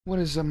What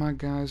is up, my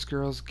guys,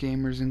 girls,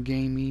 gamers, and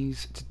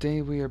gamies?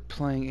 Today we are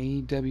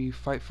playing AEW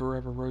Fight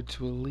Forever Road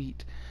to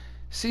Elite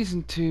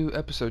Season 2,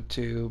 Episode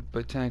 2,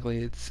 but technically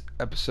it's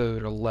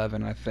Episode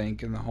 11, I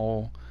think, in the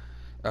whole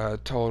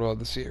total of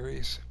the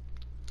series.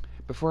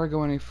 Before I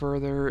go any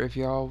further, if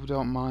y'all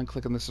don't mind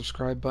clicking the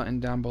subscribe button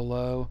down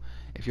below.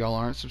 If y'all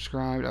aren't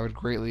subscribed, I would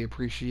greatly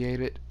appreciate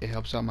it. It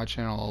helps out my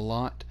channel a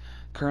lot.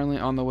 Currently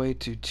on the way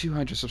to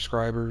 200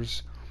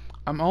 subscribers.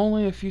 I'm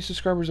only a few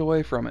subscribers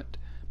away from it,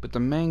 but the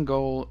main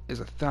goal is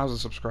 1,000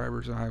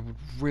 subscribers, and I would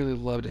really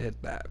love to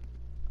hit that.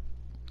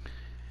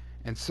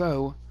 And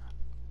so,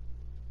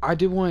 I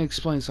did want to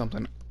explain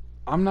something.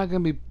 I'm not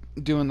going to be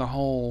doing the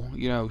whole,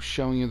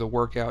 showing you the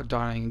workout,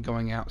 dying, and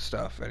going out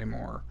stuff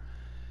anymore.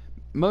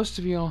 Most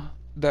of you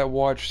that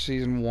watch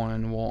Season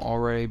 1 will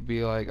already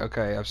be like,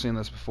 okay, I've seen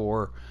this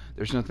before.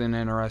 There's nothing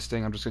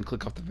interesting. I'm just going to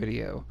click off the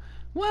video.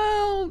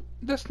 Well,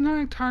 that's not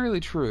entirely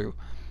true.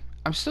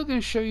 I'm still going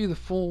to show you the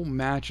full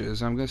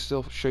matches. I'm going to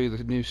still show you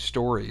the new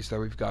stories that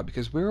we've got,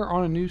 because we're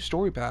on a new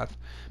story path,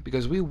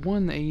 because we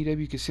won the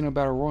AEW Casino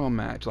Battle Royal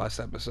match last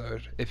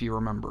episode, if you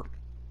remember.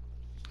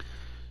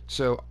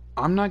 So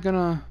I'm not going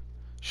to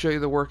show you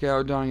the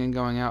workout, dying, and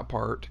going out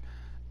part,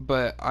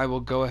 but I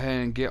will go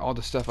ahead and get all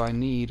the stuff I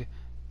need.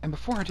 And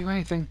before I do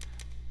anything,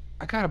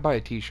 I gotta buy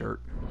a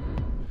t-shirt.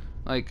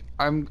 I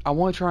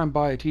want to try and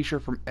buy a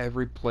t-shirt from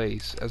every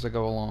place as I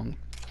go along.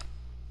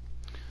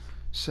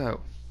 So,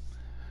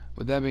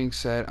 with that being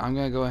said, I'm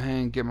going to go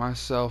ahead and get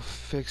myself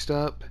fixed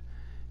up,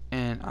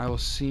 and I will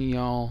see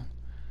y'all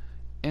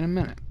in a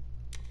minute.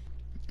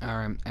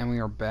 Alright, and we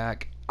are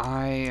back.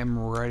 I am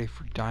ready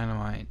for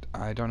Dynamite.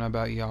 I don't know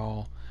about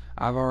y'all.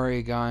 I've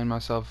already gotten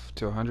myself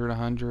to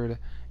 100,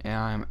 and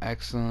I'm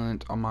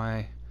excellent on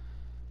my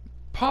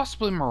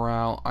possibly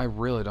morale. I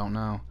really don't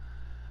know.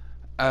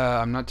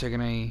 I'm not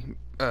taking any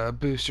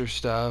booster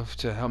stuff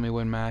to help me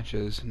win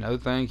matches. No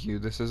thank you.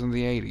 This isn't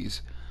the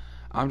 80s.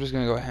 I'm just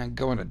going to go ahead and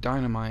go into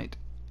Dynamite,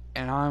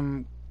 and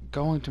I'm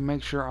going to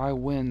make sure I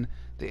win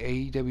the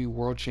AEW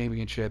World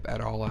Championship at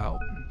All Out.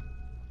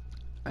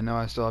 I know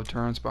I still have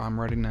turns, but I'm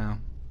ready now.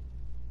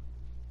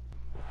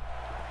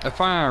 I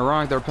find it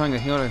ironic they're playing a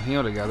heel to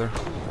heel together.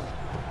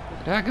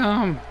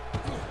 Daggum!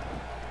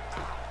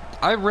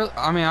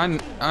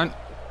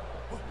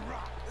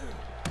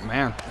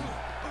 Man.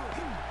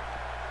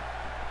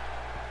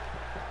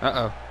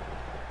 Uh-oh.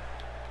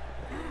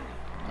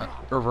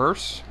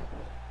 Reverse?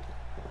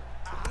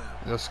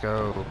 Let's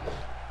go.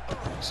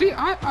 See,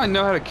 I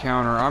know how to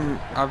counter.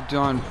 I've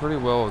done pretty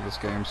well with this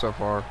game so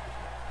far.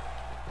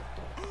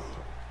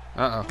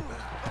 Uh-oh.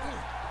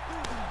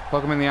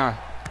 Poke him in the eye.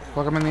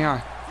 Poke him in the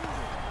eye.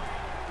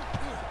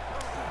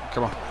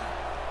 Come on.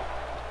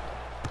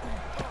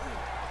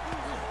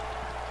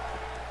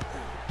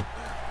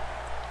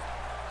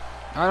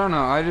 I don't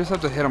know. I just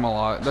have to hit him a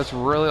lot. That's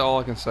really all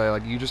I can say.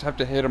 Like, you just have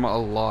to hit him a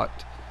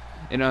lot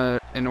in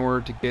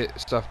order to get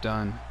stuff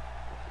done.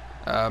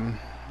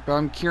 But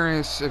I'm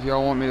curious if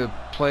y'all want me to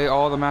play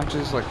all the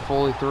matches like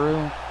fully through,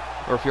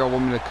 or if y'all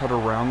want me to cut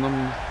around them.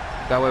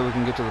 That way we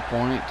can get to the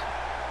point.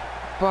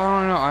 But I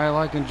don't know. I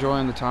like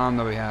enjoying the time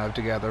that we have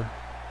together.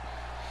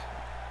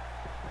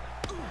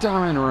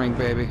 Diamond ring,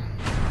 baby.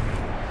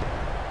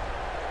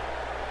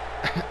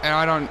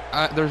 And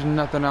there's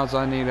nothing else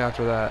I need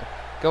after that.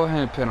 Go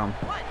ahead and pin him.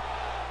 1,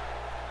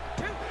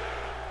 2,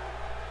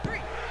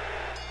 3.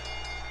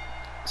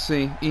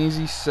 See,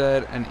 easy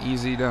said and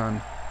easy done.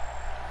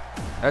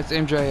 That's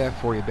MJF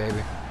for you,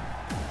 baby.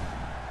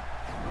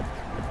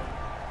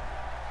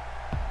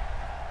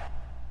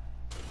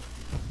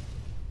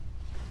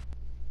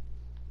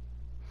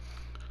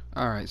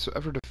 Alright, so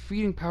after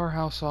defeating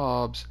Powerhouse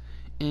Hobbs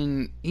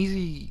in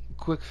easy,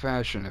 quick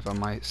fashion, if I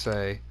might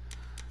say,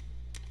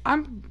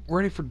 I'm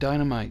ready for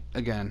Dynamite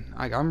again.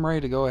 I'm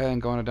ready to go ahead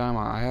and go into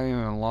Dynamite. I haven't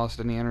even lost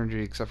any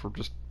energy except for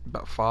just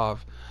about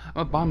 5. I'm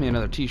gonna buy me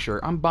another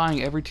t-shirt. I'm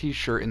buying every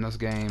t-shirt in this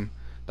game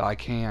that I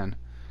can.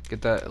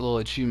 Get that little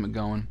achievement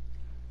going.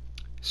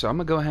 So I'm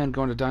gonna go ahead and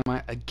go into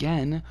Dynamite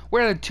again.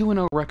 We're at a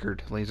 2-0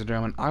 record, ladies and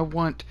gentlemen. I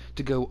want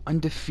to go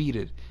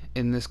undefeated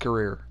in this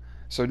career.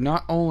 So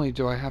not only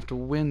do I have to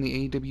win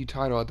the AEW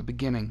title at the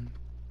beginning,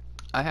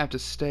 I have to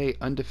stay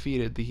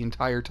undefeated the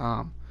entire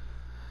time.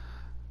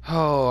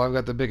 Oh, I've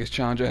got the biggest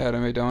challenge ahead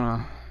of me, don't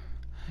I?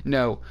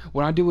 No,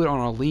 when I do it on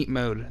Elite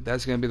mode,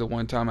 that's gonna be the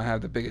one time I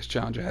have the biggest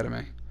challenge ahead of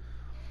me.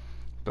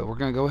 But we're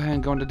gonna go ahead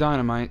and go into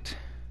Dynamite,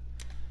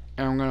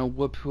 and I'm gonna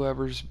whoop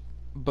whoever's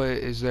butt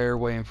is there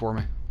waiting for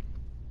me.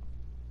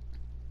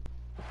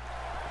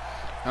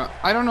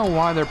 I don't know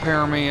why they're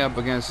pairing me up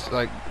against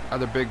like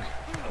other big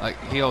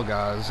heel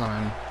guys.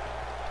 I mean,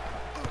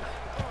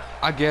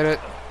 I get it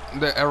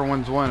that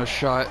everyone's wanting a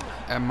shot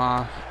at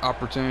my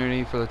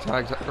opportunity for the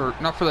tag, or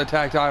not for the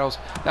tag titles.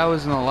 That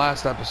was in the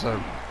last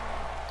episode.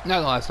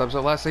 Not the last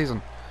episode, last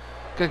season.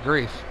 Good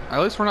grief. At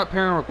least we're not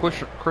pairing with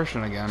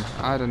Christian again.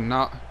 I did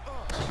not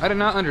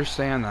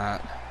understand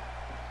that.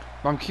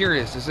 But I'm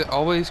curious, is it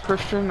always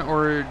Christian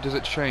or does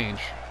it change?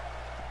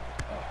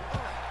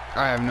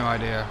 I have no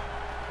idea.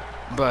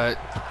 But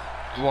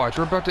watch,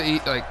 we're about to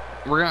eat like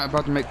we're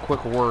about to make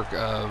quick work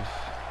of.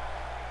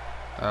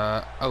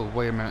 Oh,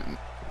 wait a minute.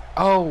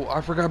 Oh,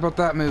 I forgot about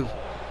that move.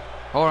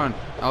 Hold on,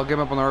 I'll get him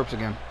up on the ropes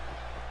again.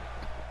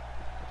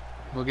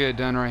 We'll get it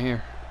done right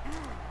here.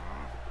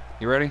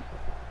 You ready?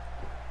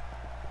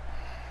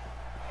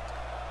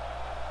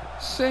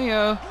 See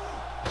ya.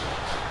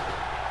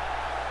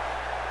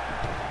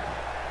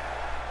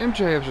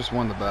 MJF just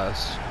won the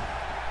best.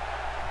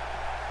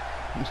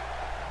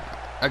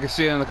 I can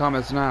see it in the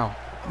comments now.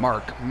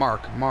 Mark.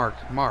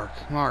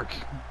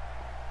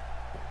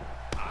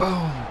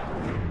 Boom.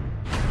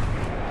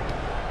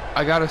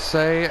 I gotta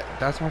say,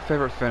 that's my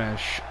favorite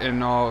finish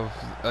in all of,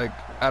 like,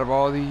 out of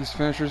all these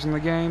finishers in the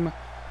game.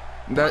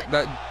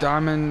 That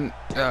diamond,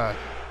 yeah,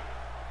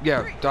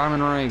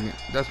 diamond ring.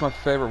 That's my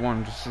favorite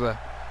one. Just the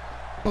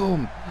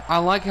boom. I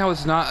like how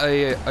it's not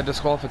a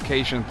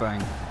disqualification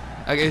thing.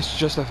 Like, it's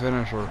just a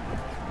finisher.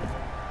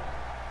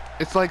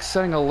 It's like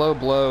setting a low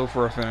blow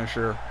for a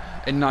finisher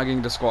and not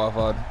getting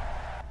disqualified.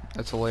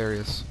 That's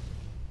hilarious.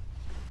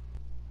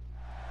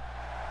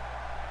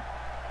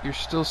 You're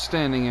still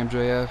standing,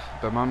 MJF,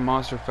 but my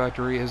Monster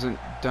Factory isn't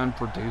done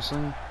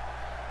producing.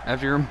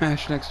 After your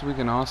match next week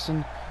in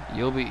Austin,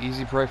 you'll be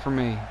easy prey for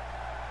me.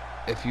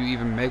 If you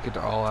even make it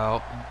to All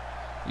Out.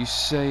 You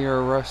say you're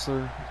a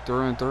wrestler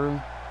through and through?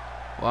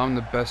 Well, I'm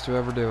the best to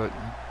ever do it.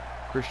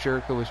 Chris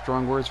Jericho with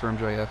strong words for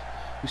MJF,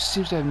 who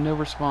seems to have no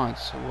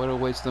response. What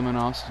awaits them in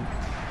Austin?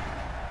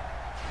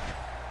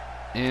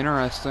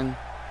 Interesting.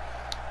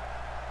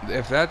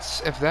 If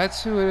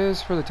that's who it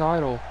is for the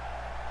title.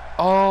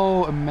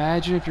 Oh,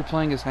 imagine if you're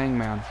playing as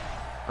Hangman.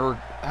 Or,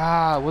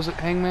 was it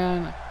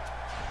Hangman?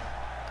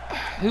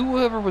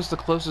 Whoever was the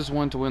closest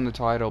one to win the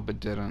title but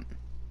didn't.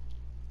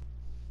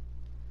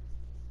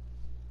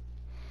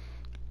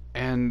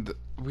 And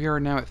we are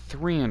now at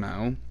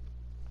 3-0.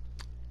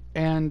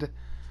 And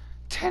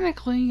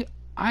technically,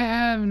 I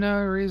have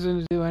no reason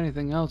to do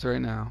anything else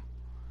right now.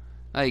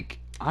 Like,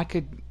 I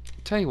could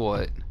tell you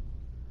what.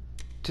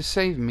 To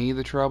save me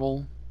the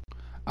trouble,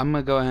 I'm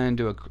gonna go ahead and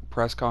do a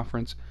press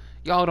conference.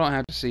 Y'all don't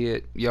have to see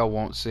it. Y'all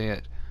won't see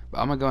it. But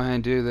I'm gonna go ahead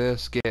and do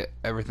this, get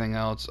everything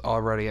else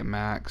already at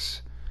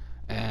max,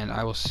 and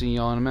I will see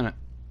y'all in a minute.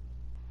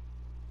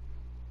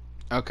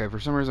 Okay, for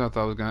some reason I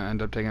thought I was gonna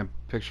end up taking a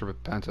picture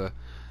with Penta.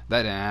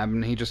 That didn't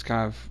happen. He just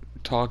kind of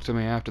talked to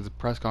me after the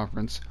press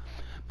conference.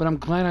 But I'm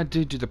glad I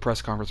did do the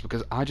press conference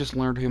because I just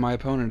learned who my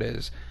opponent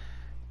is.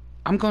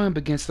 I'm going up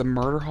against the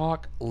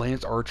Murderhawk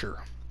Lance Archer.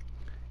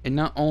 And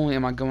not only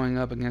am I going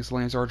up against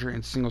Lance Archer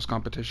in singles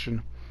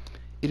competition,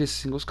 it is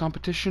singles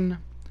competition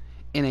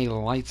in a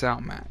lights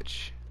out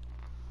match.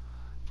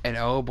 And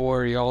oh boy,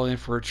 are y'all in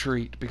for a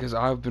treat because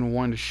I've been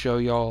wanting to show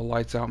y'all a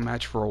lights out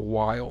match for a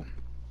while.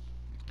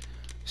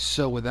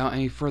 So without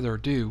any further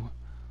ado,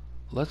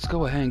 let's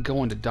go ahead and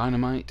go into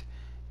Dynamite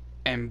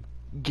and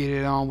get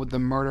it on with the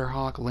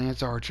Murderhawk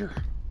Lance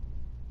Archer.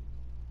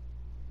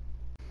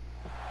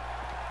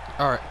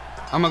 Alright,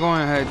 I'm gonna go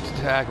ahead and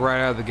attack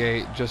right out of the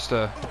gate just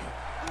to...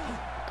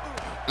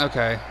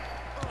 Okay.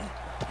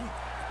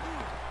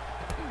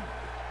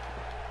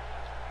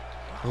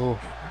 Oh,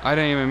 I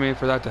didn't even mean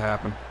for that to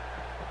happen.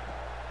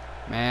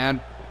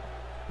 Man.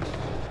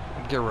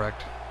 Get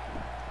wrecked.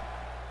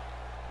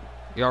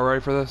 Y'all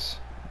ready for this?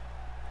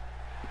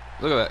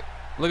 Look at that.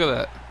 Look at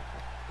that.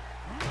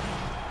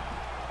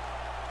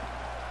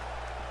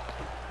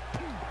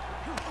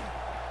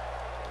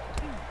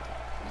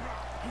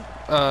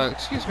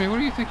 Excuse me, what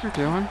do you think you're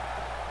doing?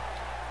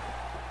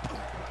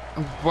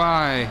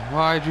 Why?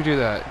 Why'd you do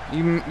that?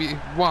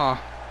 Why?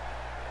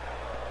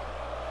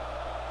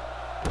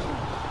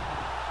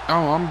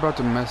 Oh, I'm about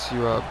to mess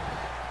you up.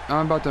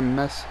 I'm about to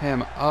mess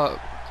him up.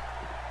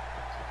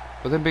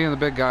 With him being the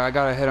big guy, I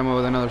gotta hit him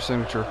with another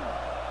signature.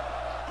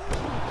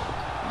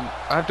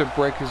 I have to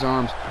break his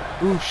arms.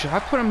 Ooh, should I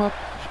put him up?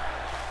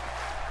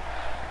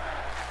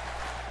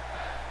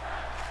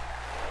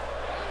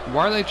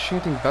 Why are they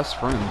chanting best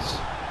friends?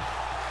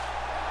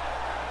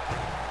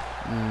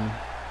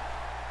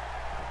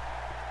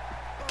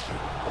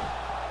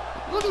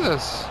 Look at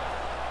this.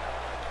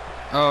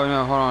 Oh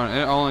no, hold on.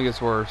 It only gets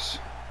worse.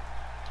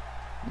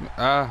 What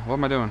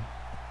am I doing?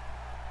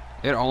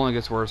 It only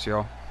gets worse,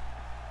 y'all.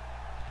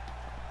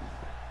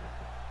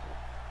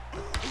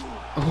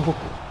 Oh.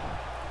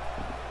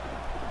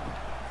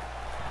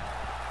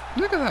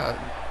 Look at that.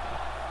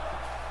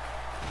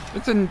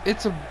 It's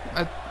a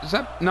is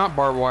that not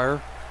barbed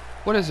wire?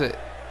 What is it?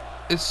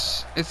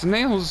 It's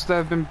nails that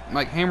have been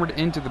like hammered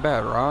into the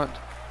bed, right?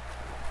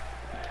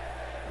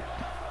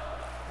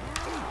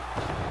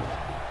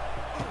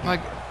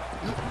 Like,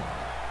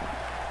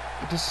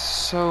 this is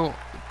so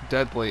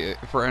deadly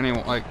for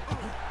anyone. Like,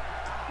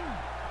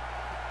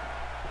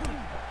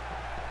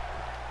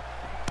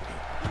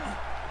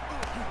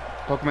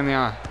 poke him in the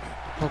eye.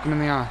 Poke him in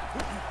the eye.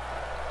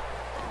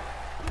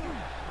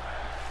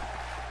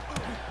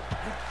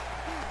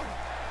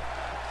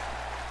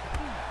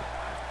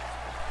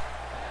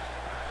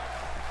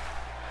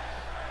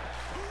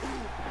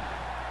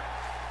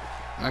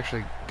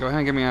 Actually, go ahead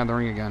and get me out of the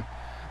ring again.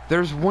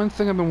 There's one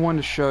thing I've been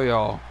wanting to show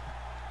y'all.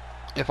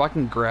 If I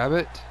can grab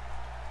it,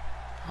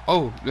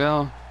 Oh,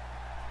 well,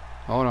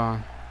 hold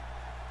on.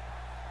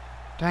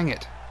 Dang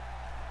it.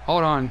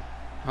 Hold on.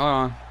 Hold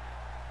on.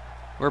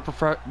 We're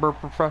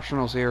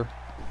professionals here.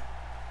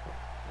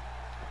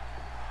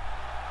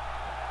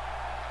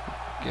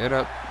 Get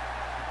up.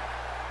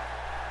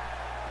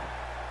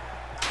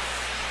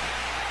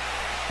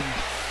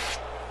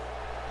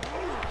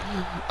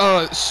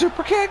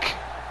 Super kick?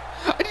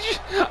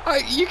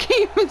 You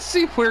can't even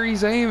see where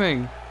he's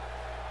aiming.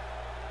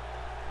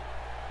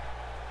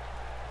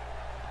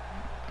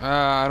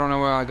 I don't know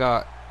where I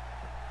got.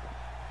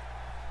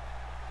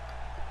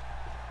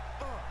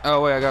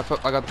 Oh wait, I got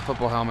the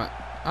football helmet.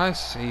 I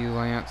see you,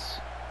 Lance.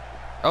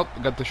 Oh, I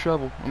got the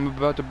shovel. I'm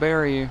about to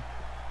bury you.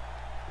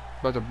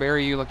 About to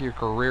bury you like your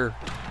career.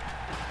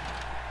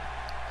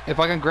 If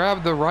I can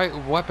grab the right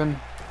weapon.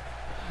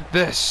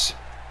 This.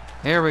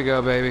 Here we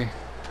go, baby.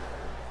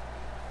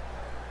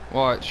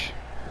 Watch.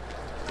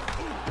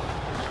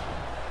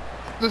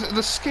 The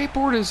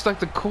skateboard is like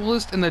the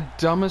coolest and the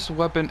dumbest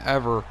weapon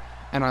ever,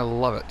 and I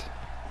love it.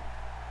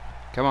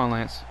 Come on,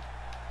 Lance.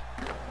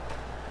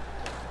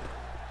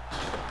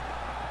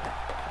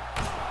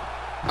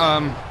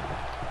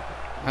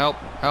 Help,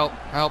 help,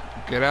 help.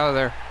 Get out of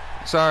there.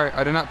 Sorry,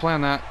 I did not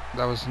plan that.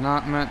 That was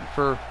not meant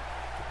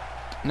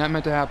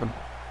to happen.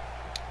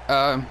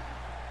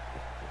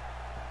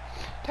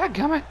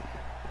 Dadgummit.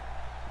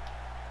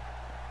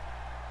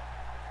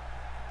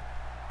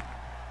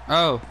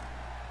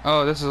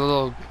 Oh, this is a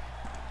little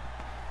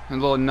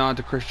nod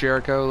to Chris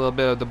Jericho, a little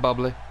bit of the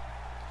bubbly.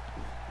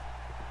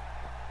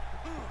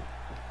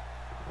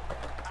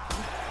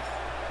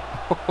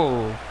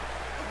 Oh,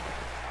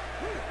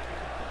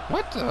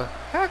 what the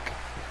heck?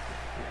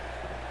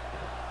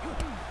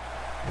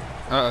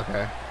 Oh,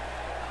 okay.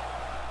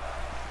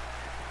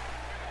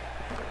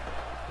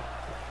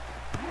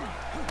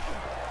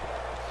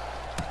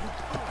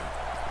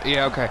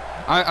 Yeah, okay.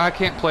 I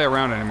can't play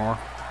around anymore.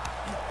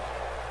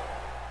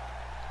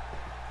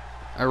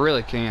 I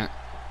really can't.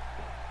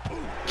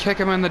 Kick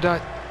him in the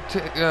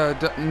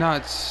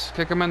nuts.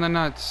 Kick him in the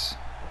nuts.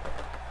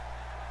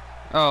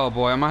 Oh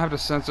boy, I might have to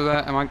censor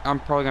that. I'm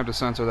probably gonna have to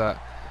censor that.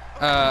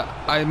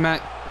 I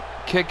meant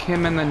kick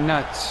him in the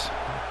nuts.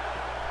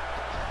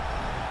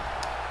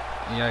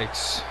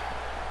 Yikes.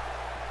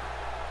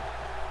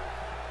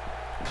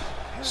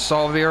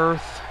 Solve the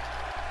earth.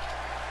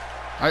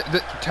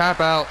 Tap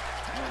out.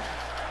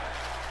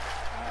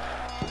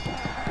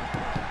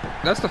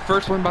 That's the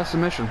first win by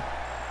submission.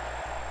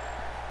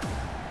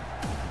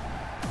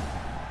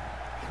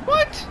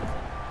 What?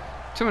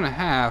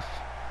 2.5.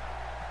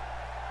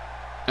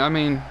 I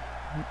mean,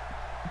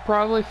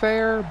 probably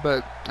fair,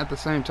 but at the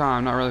same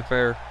time, not really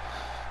fair.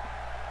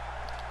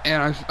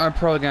 And I'm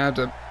probably gonna have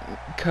to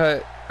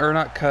cut, or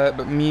not cut,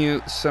 but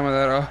mute some of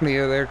that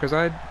audio there, because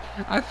I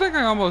think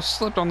I almost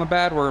slipped on the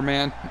bad word,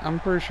 man.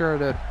 I'm pretty sure I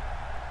did.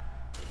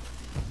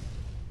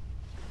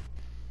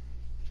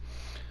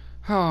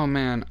 Oh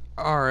man.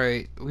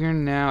 Alright, we are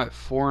now at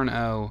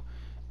 4-0,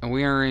 and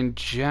we are in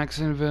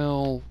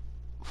Jacksonville,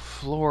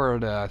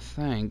 Florida, I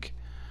think.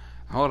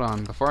 Hold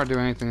on, before I do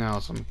anything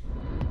else, I'm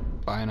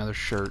buy another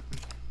shirt.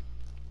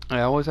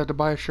 I always have to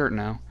buy a shirt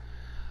now.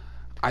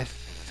 I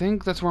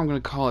think that's what I'm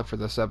going to call it for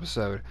this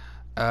episode.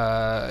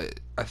 I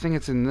think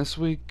it's in this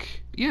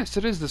week. Yes,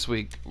 it is this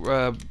week.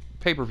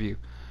 Pay-per-view.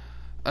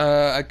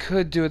 I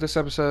could do it this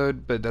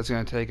episode, but that's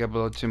going to take up a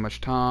little too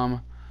much time.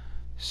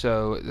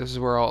 So this is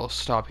where I'll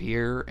stop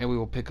here, and we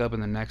will pick up in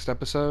the next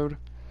episode.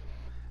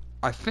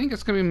 I think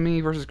it's going to be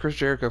me versus Chris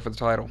Jericho for the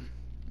title.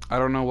 I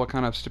don't know what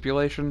kind of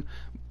stipulation.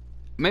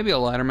 Maybe a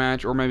ladder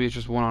match, or maybe it's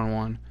just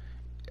one-on-one.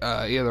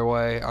 Either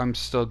way, I'm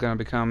still going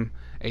to become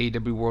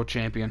AEW World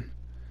Champion.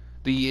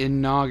 The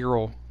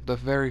inaugural, the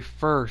very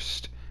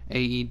first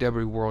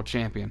AEW World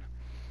Champion.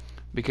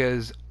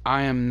 Because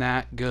I am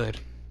that good.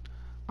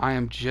 I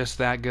am just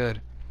that good.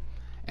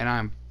 And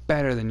I'm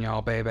better than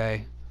y'all,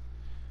 baby.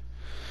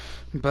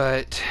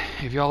 But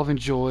if y'all have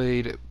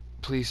enjoyed,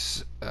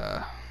 please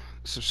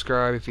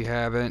subscribe if you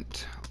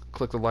haven't.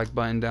 Click the like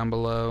button down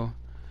below.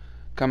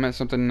 Comment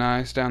something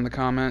nice down in the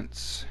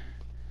comments.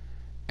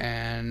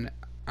 And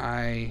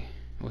I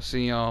will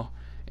see y'all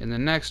in the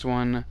next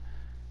one.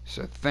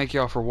 So thank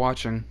y'all for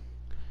watching.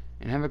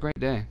 And have a great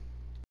day.